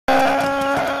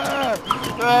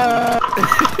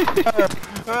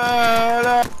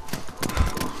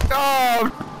Oh!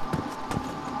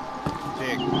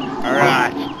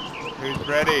 Alright. Who's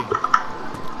ready?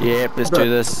 Yep, let's do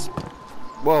this.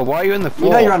 Whoa, why are you in the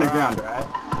floor? You know you're on the ground, right?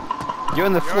 You're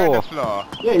on the floor. You're on the floor.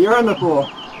 Yeah, you're on the floor.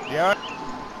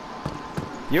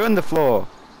 You're on the floor.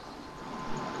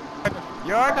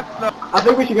 You're on the floor. I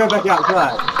think we should go back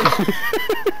outside.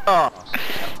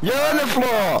 You're on the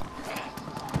floor!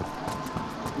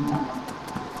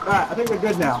 Alright, I think we're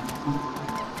good now.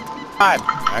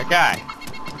 Okay.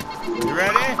 You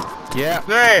ready? Yeah.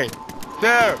 3, 2,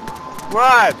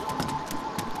 1.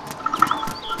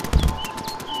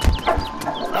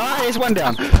 Ah, here's one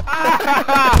down.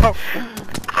 Ow!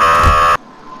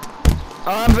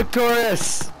 I'm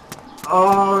victorious!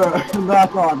 Oh,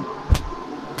 that's on.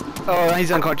 Oh, he's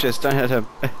unconscious. Don't hit him.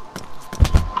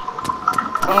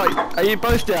 Oh, are you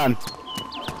both down?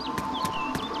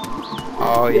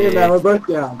 Oh, Yeah, yeah. man, we're both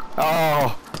down.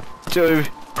 Oh, 2.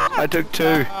 I took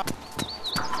 2.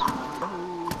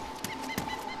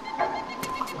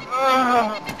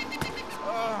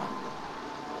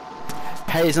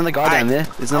 Hey, there's another guy down there.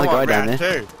 There's another guy down there.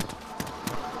 Two.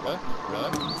 Really?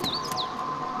 Really?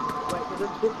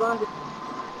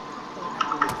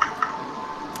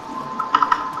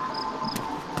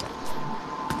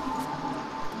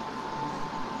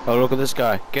 Oh, look at this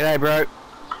guy. G'day, bro.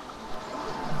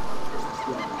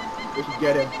 We should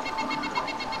get him.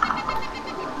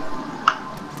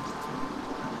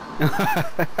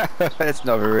 That's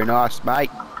not very nice, mate.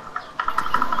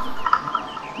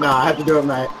 Nah, I have to do it,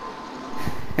 mate.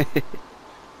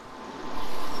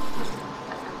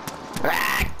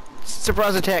 Ah,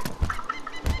 surprise attack.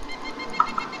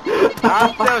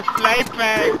 I'm still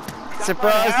sleeping.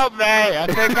 Surprise. Help me. I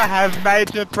think I have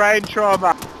major brain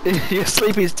trauma. You're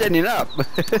sleepy standing up.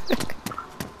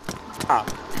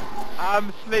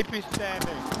 I'm sleepy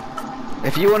standing.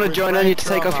 If you want to join in, you need to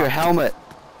take off your helmet.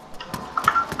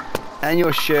 And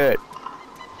your shirt.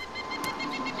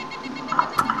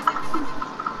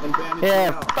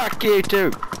 Yeah, fuck you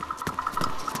too.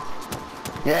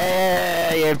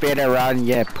 Yeah, you better run,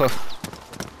 yeah, poof.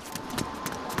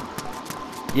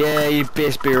 Yeah, you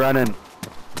best be running.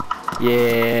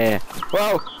 Yeah.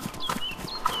 Whoa!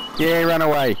 Yeah, run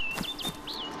away.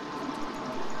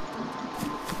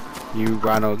 You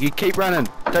run or you keep running.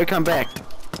 Don't come back.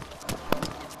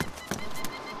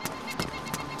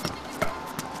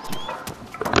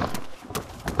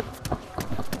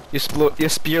 You're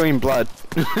spewing blood.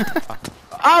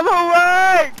 I'm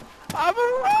awake! I'm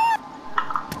awake!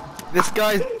 This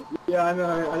guy's... Yeah, I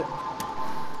know.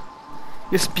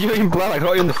 You're spewing blood. I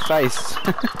got you in the face.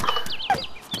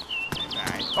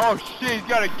 Oh shit, he's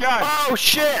got a gun! Oh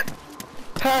shit!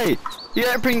 Hey, you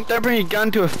don't bring your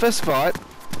gun to a fist fight.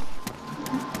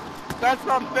 That's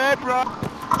not fair, bro!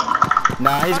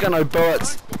 Nah, he's got no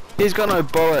bullets. He's got no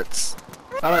bullets.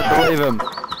 I don't believe him.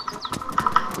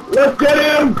 Let's get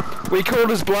him! We called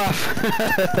his bluff.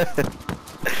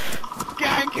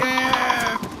 Gank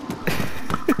him!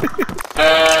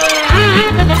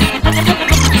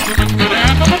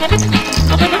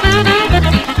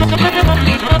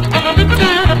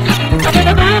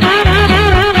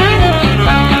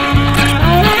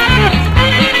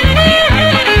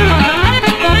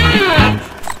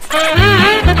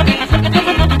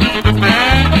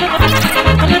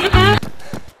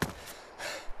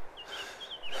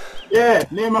 Yeah,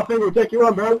 me and my finger will take you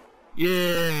on, bro.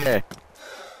 Yeah.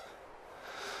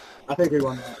 I think we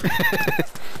won that.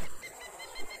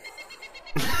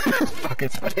 Fuck,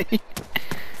 it's funny.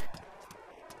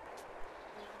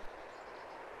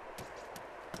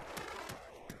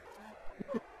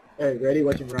 Hey, ready?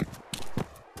 Watch him run.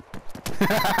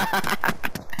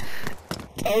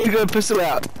 Oh, you got a pistol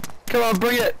out. Come on,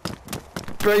 bring it.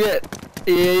 Bring it.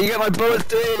 Yeah, you got my bullets,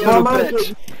 dude, you little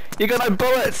bitch. You got my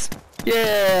bullets.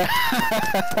 Yeah.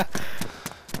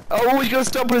 Oh, he's gonna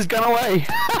stop with his gun away.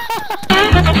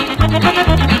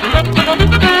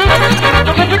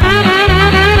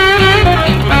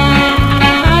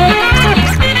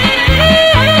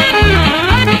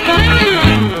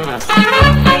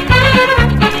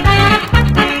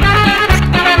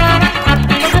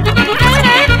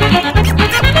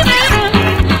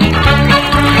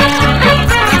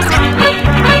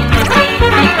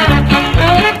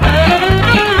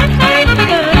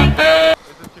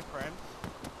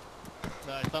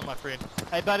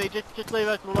 Hey buddy, just leave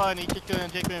us alone, he's just gonna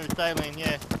inject me with saline,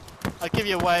 yeah. I'll give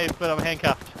you a wave, but I'm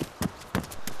handcuffed.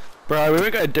 Bro, we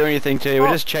weren't gonna do anything to you,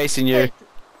 we're just chasing you.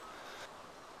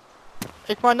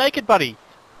 It's my naked buddy.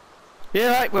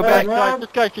 Yeah, right, we're back. Guys,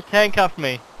 this guy's just handcuffed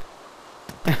me.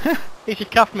 He's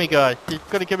just cuffed me, guys. He's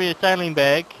got to give me a saline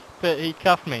bag, but he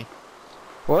cuffed me.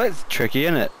 Well, it's tricky,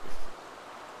 isn't it?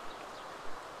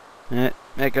 Yeah,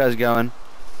 that guy's going.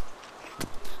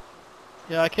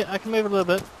 Yeah, I can move a little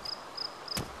bit.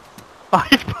 Oh,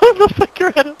 he's pulling the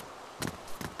finger at him.